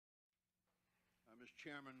Mr.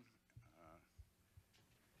 Chairman,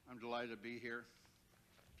 I'm delighted to be here.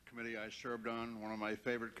 The committee I served on, one of my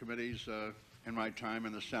favorite committees in my time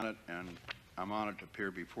in the Senate, and I'm honored to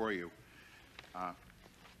appear before you.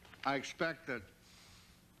 I expect that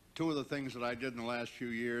two of the things that I did in the last few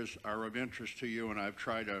years are of interest to you, and I've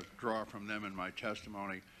tried to draw from them in my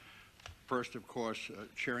testimony. First, of course,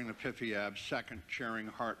 chairing the PIFIAB. Second,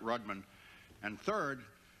 chairing Rudman. And third,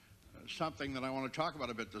 something that I want to talk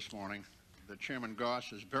about a bit this morning that Chairman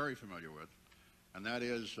Goss is very familiar with, and that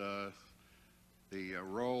is the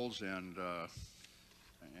roles and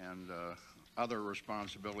other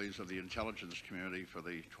responsibilities of the intelligence community for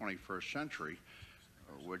the 21st century,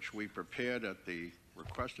 which we prepared at the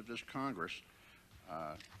request of this Congress.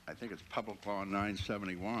 I think it's Public Law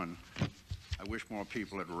 971. I wish more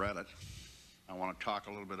people had read it. I want to talk a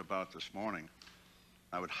little bit about this morning.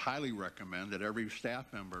 I would highly recommend that every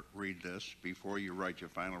staff member read this before you write your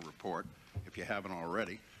final report, if you haven't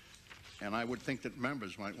already. And I would think that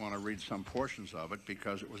members might want to read some portions of it,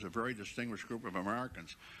 because it was a very distinguished group of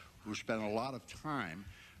Americans who spent a lot of time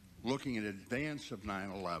looking in advance of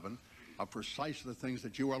 9/11 of precisely the things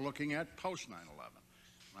that you are looking at post 9/11.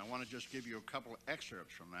 And I want to just give you a couple of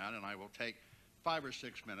excerpts from that, and I will take 5 or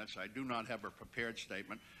 6 minutes. I do not have a prepared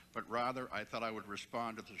statement, but rather I thought I would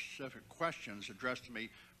respond to the specific questions addressed to me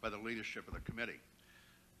by the leadership of the committee.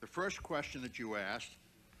 The first question that you asked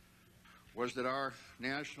was that our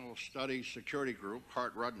National Study Security Group,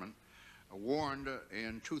 Rudman, warned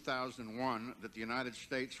in 2001 that the United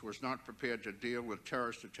States was not prepared to deal with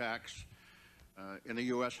terrorist attacks in the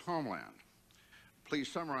U.S. homeland.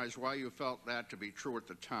 Please summarize why you felt that to be true at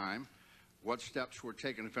the time, what steps were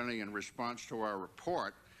taken, if any, in response to our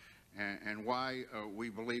report, and why we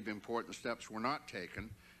believe important steps were not taken,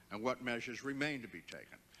 and what measures remain to be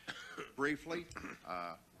taken. Briefly,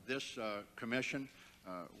 this commission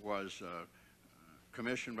was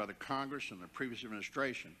commissioned by the Congress and the previous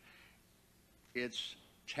administration. Its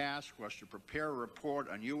task was to prepare a report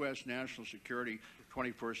on U.S. national security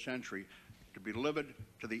 21st century to be delivered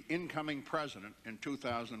to the incoming president in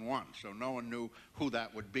 2001. So no one knew who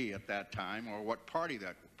that would be at that time or what party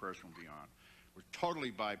that person would be on. It was a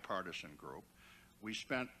totally bipartisan group. We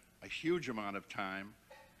spent a huge amount of time.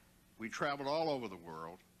 We traveled all over the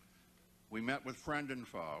world. We met with friend and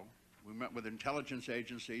foe. We met with intelligence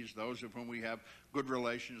agencies, those of whom we have good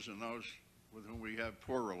relations and those with whom we have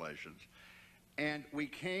poor relations. And we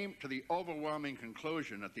came to the overwhelming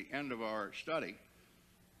conclusion at the end of our study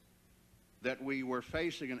that we were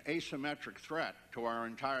facing an asymmetric threat to our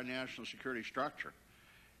entire national security structure.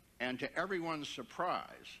 And to everyone's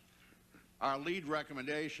surprise, our lead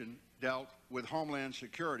recommendation dealt with homeland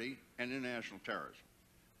security and international terrorism.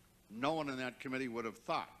 No one in that committee would have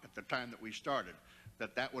thought at the time that we started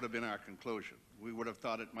that that would have been our conclusion. We would have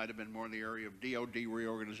thought it might have been more in the area of DOD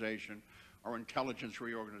reorganization or intelligence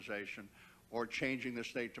reorganization or changing the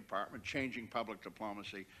State Department, changing public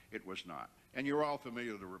diplomacy. It was not. And you're all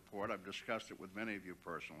familiar with the report. I've discussed it with many of you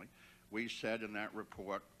personally. We said in that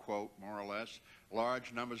report, quote, more or less,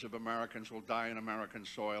 large numbers of Americans will die on American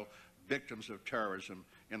soil, victims of terrorism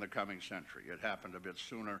in the coming century. It happened a bit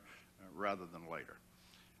sooner rather than later.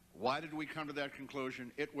 Why did we come to that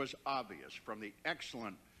conclusion? It was obvious from the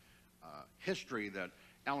excellent history that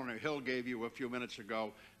Eleanor Hill gave you a few minutes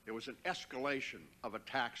ago. There was an escalation of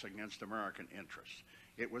attacks against American interests.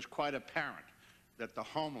 It was quite apparent that the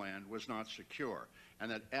homeland was not secure,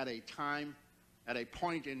 and that at a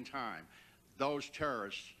point in time, those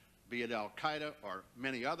terrorists, be it Al-Qaeda or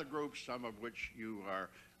many other groups, some of which you are,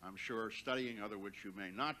 I'm sure, studying, other which you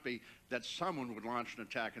may not be, that someone would launch an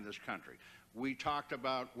attack in this country. We talked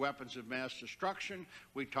about weapons of mass destruction.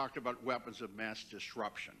 We talked about weapons of mass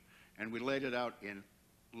disruption. And we laid it out in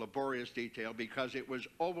laborious detail because it was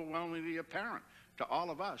overwhelmingly apparent to all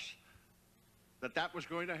of us that that was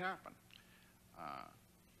going to happen.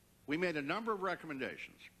 We made a number of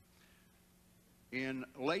recommendations. In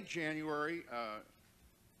late January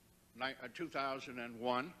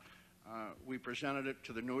 2001, we presented it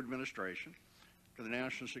to the new administration, to the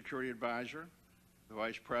National Security Advisor, the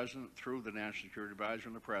Vice President, through the National Security Advisor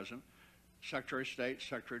and the President, Secretary of State,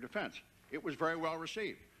 Secretary of Defense. It was very well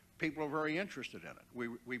received. People are very interested in it.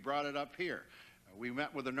 We brought it up here. We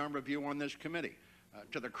met with a number of you on this committee.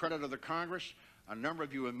 To the credit of the Congress, a number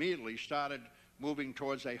of you immediately started moving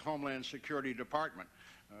towards a Homeland Security Department,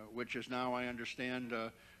 which is now, I understand,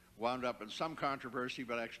 wound up in some controversy,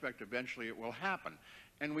 but I expect eventually it will happen.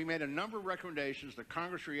 And we made a number of recommendations. The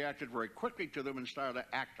Congress reacted very quickly to them and started to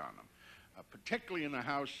act on them. Particularly in the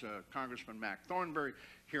House, Congressman Mac Thornberry,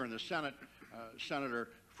 here in the Senate, Senator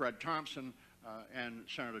Fred Thompson, and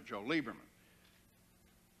Senator Joe Lieberman.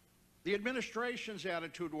 The administration's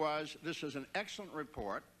attitude was, this is an excellent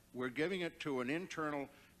report. We're giving it to an internal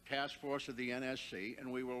task force of the NSC,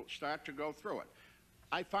 and we will start to go through it.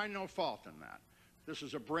 I find no fault in that. This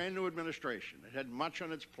is a brand new administration. It had much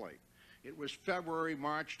on its plate. It was February,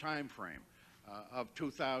 March timeframe of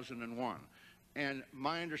 2001. And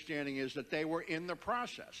my understanding is that they were in the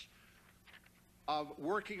process of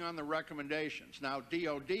working on the recommendations. Now,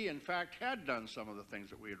 DOD, in fact, had done some of the things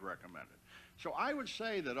that we had recommended. So I would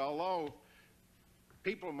say that although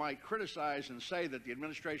people might criticize and say that the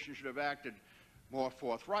administration should have acted more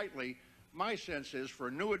forthrightly, my sense is for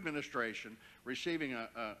a new administration receiving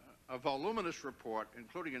a voluminous report,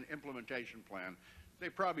 including an implementation plan, they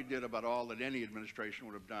probably did about all that any administration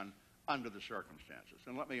would have done under the circumstances.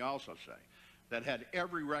 And let me also say that had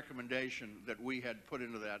every recommendation that we had put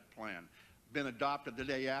into that plan been adopted the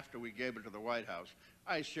day after we gave it to the White House,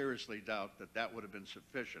 I seriously doubt that that would have been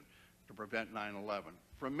sufficient to prevent 9/11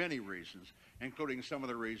 for many reasons, including some of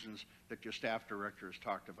the reasons that your staff director has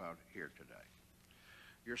talked about here today.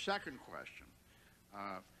 Your second question,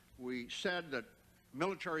 we said that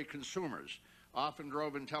military consumers often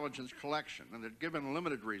drove intelligence collection, and that given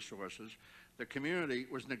limited resources, the community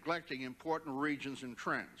was neglecting important regions and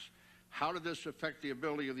trends. How did this affect the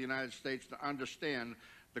ability of the United States to understand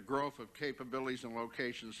the growth of capabilities in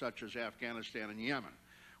locations such as Afghanistan and Yemen?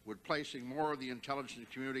 Would placing more of the intelligence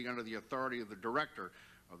community under the authority of the Director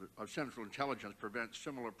of Central Intelligence prevent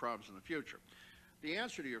similar problems in the future? The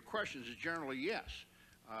answer to your questions is generally yes.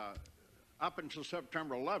 Up until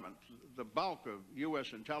September 11th, the bulk of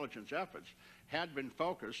U.S. intelligence efforts had been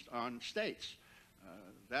focused on states.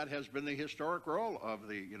 That has been the historic role of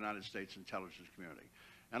the United States intelligence community.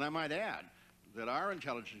 And I might add that our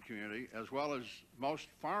intelligence community, as well as most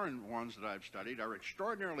foreign ones that I've studied, are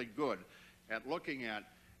extraordinarily good at looking at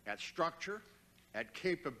structure, at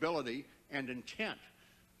capability, and intent.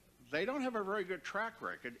 They don't have a very good track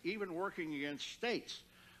record, even working against states,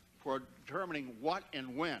 for determining what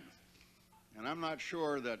and when. And I'm not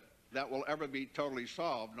sure that that will ever be totally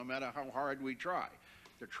solved, no matter how hard we try.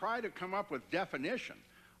 To try to come up with definition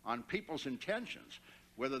on people's intentions,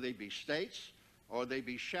 whether they be states or they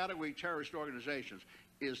be shadowy terrorist organizations,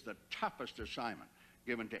 is the toughest assignment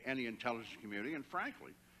given to any intelligence community. And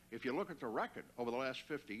frankly, if you look at the record over the last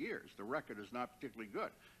 50 years, the record is not particularly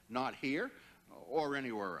good, not here or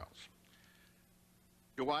anywhere else.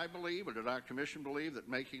 Do I believe, or did our commission believe, that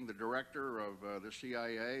making the director of the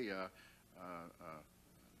CIA,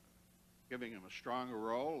 giving him a stronger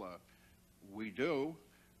role? We do,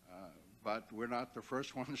 but we're not the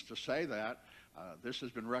first ones to say that. This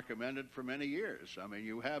has been recommended for many years. I mean,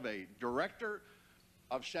 you have a director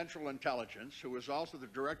of Central Intelligence who is also the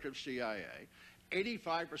director of CIA.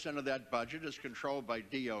 85% of that budget is controlled by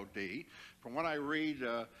DOD. From what I read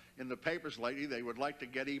in the papers lately, they would like to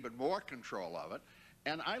get even more control of it.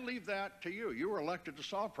 And I leave that to you. You were elected to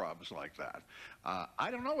solve problems like that.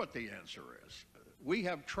 I don't know what the answer is. We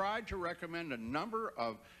have tried to recommend a number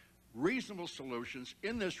of reasonable solutions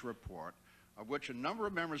in this report, of which a number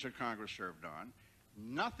of members of Congress served on.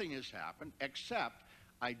 Nothing has happened, except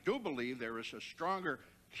I do believe there is a stronger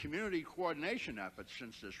community coordination effort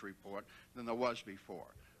since this report than there was before.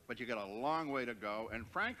 But you got a long way to go, and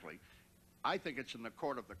frankly, I think it's in the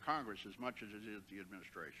court of the Congress as much as it is the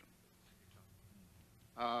administration.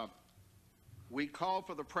 We call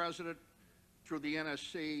for the President through the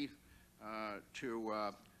NSC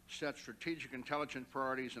to set strategic intelligence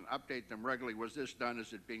priorities and update them regularly. Was this done?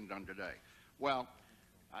 Is it being done today? Well,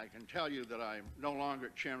 I can tell you that I'm no longer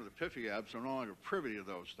chairman of the PIFIAB, so I'm no longer privy to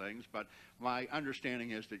those things, but my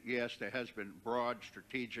understanding is that, yes, there has been broad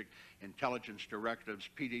strategic intelligence directives,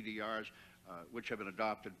 PDDRs, which have been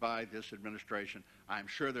adopted by this administration. I'm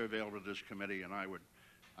sure they're available to this committee, and I would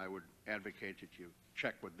advocate that you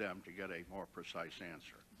check with them to get a more precise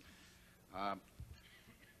answer.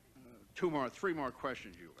 Three more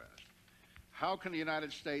questions you asked. How can the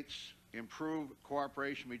United States improve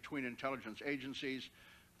cooperation between intelligence agencies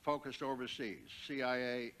focused overseas,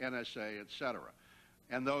 CIA, NSA, etc.,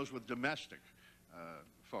 and those with domestic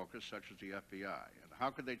focus, such as the FBI? And how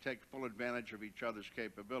could they take full advantage of each other's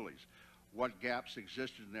capabilities? What gaps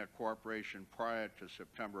existed in their cooperation prior to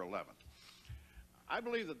September 11th? I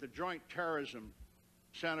believe that the Joint Terrorism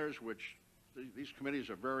Centers, which these committees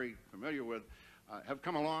are very familiar with, have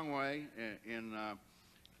come a long way in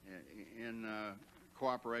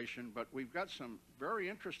cooperation, but we've got some very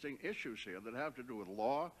interesting issues here that have to do with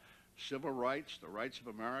law, civil rights, the rights of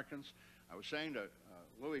Americans. I was saying to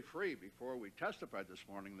Louis Freeh before we testified this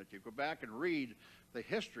morning that you go back and read the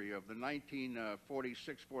history of the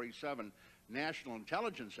 1946-47 National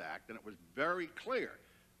Intelligence Act, and it was very clear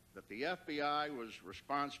that the FBI was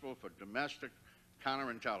responsible for domestic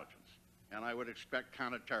counterintelligence, and I would expect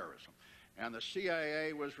counterterrorism, and the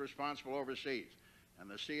CIA was responsible overseas, and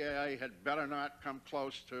the CIA had better not come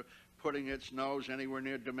close to putting its nose anywhere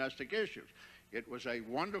near domestic issues. It was a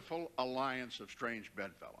wonderful alliance of strange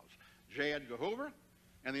bedfellows. J. Edgar Hoover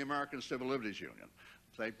and the American Civil Liberties Union.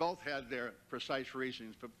 They both had their precise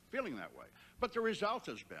reasons for feeling that way. But the result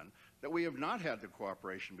has been that we have not had the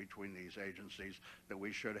cooperation between these agencies that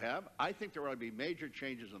we should have. I think there ought to be major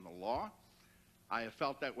changes in the law. I have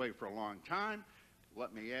felt that way for a long time.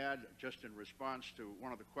 Let me add, just in response to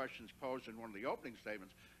one of the questions posed in one of the opening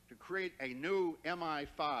statements, to create a new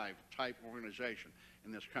MI5 type organization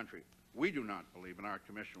in this country. We do not believe, and our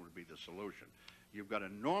commission would be the solution. You've got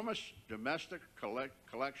enormous domestic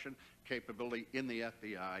collection capability in the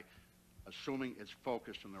FBI, assuming it's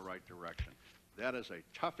focused in the right direction. That is a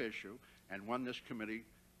tough issue, and one this committee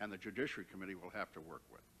and the Judiciary Committee will have to work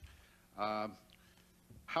with.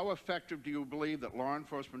 How effective do you believe that law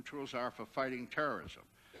enforcement tools are for fighting terrorism?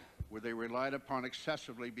 Were they relied upon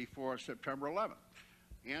excessively before September 11th?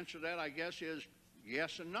 The answer to that, I guess, is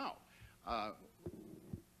yes and no.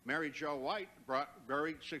 Mary Jo White brought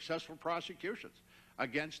very successful prosecutions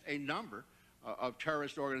against a number of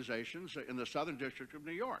terrorist organizations in the Southern District of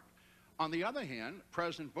New York. On the other hand,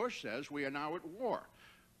 President Bush says we are now at war.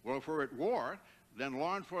 Well, if we're at war, then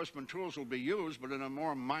law enforcement tools will be used, but in a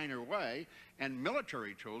more minor way, and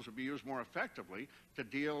military tools will be used more effectively to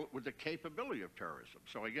deal with the capability of terrorism.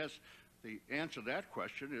 So I guess the answer to that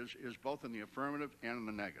question is both in the affirmative and in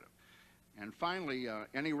the negative. And finally,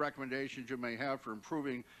 any recommendations you may have for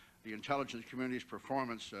improving the intelligence community's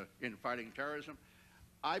performance in fighting terrorism?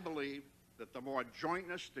 I believe that the more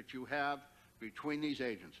jointness that you have between these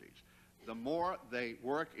agencies, the more they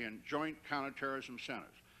work in joint counterterrorism centers,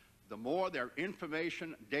 the more their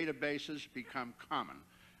information databases become common,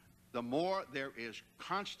 the more there is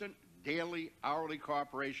constant daily, hourly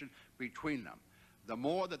cooperation between them, the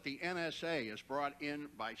more that the NSA is brought in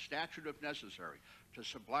by statute if necessary to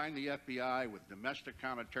supplying the FBI with domestic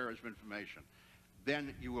counterterrorism information,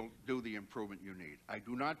 then you will do the improvement you need. I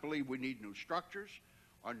do not believe we need new structures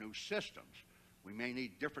or new systems. We may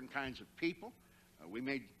need different kinds of people. We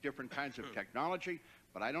may need different kinds of technology,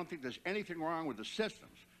 but I don't think there's anything wrong with the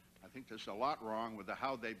systems. I think there's a lot wrong with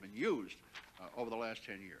how they've been used over the last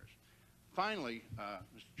 10 years. Finally,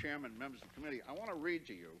 Mr. Chairman, members of the committee, I want to read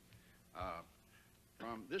to you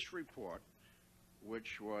from this report,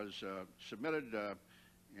 which was submitted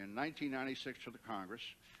in 1996 to the Congress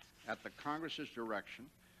at the Congress's direction.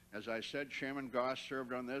 As I said, Chairman Goss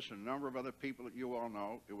served on this and a number of other people that you all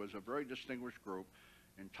know. It was a very distinguished group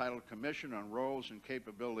entitled Commission on Roles and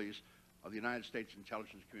Capabilities of the United States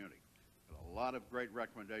Intelligence Community. A lot of great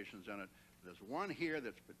recommendations in it. There's one here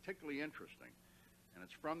that's particularly interesting, and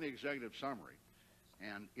it's from the executive summary,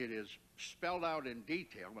 and it is spelled out in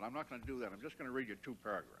detail, but I'm not going to do that. I'm just going to read you 2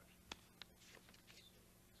 paragraphs.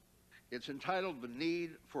 It's entitled, "The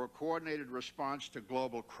Need for a Coordinated Response to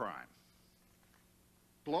Global Crime."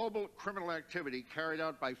 Global criminal activity carried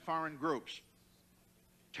out by foreign groups,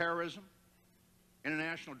 terrorism,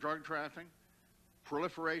 international drug trafficking,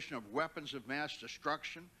 proliferation of weapons of mass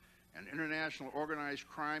destruction, and international organized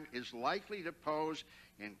crime is likely to pose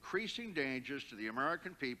increasing dangers to the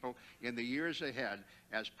American people in the years ahead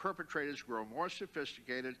as perpetrators grow more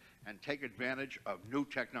sophisticated and take advantage of new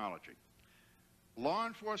technology. Law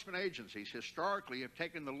enforcement agencies historically have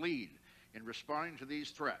taken the lead in responding to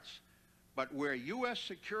these threats, but where U.S.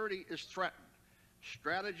 security is threatened,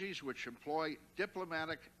 strategies which employ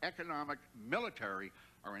diplomatic, economic, military,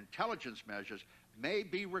 or intelligence measures may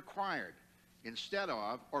be required instead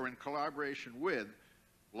of or in collaboration with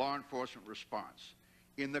law enforcement response.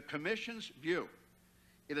 In the Commission's view,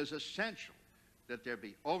 it is essential that there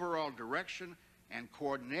be overall direction and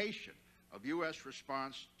coordination of U.S.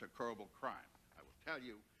 response to global crime. I will tell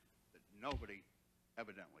you that nobody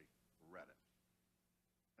evidently read it.